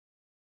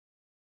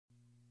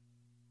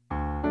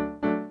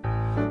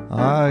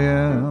I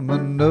am a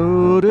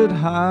noted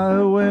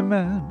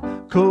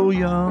highwayman, Cole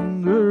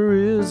Younger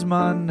is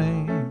my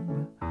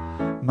name.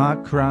 My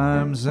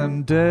crimes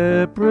and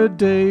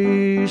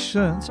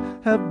depredations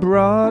have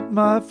brought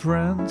my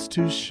friends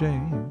to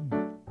shame.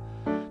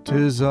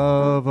 'Tis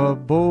of a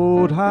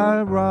bold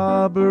high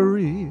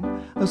robbery,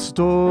 a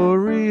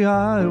story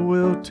I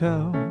will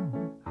tell,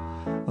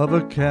 of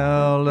a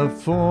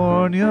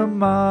California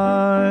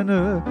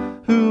miner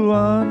who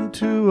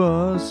unto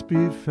us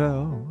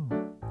befell.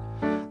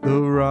 The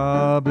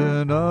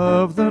robbing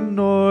of the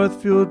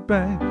Northfield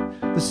bank,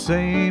 the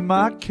same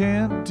I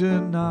can't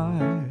deny.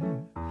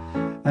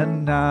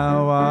 And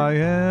now I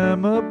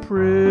am a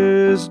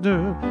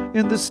prisoner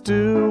in the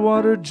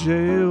Stillwater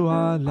Jail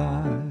I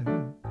lie.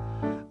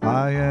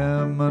 I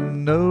am a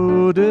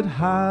noted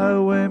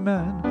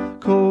highwayman,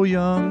 Cole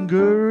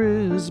Younger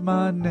is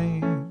my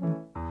name.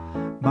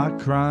 My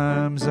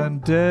crimes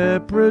and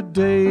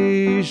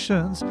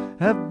depredations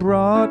have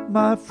brought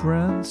my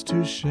friends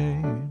to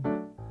shame.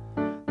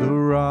 The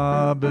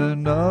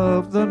robbing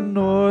of the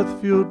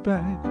Northfield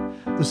bank,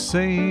 the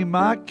same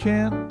I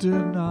can't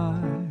deny.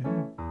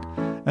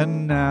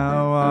 And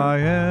now I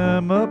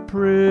am a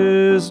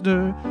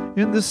prisoner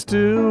in the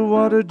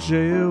Stillwater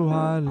Jail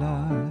I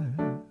lie.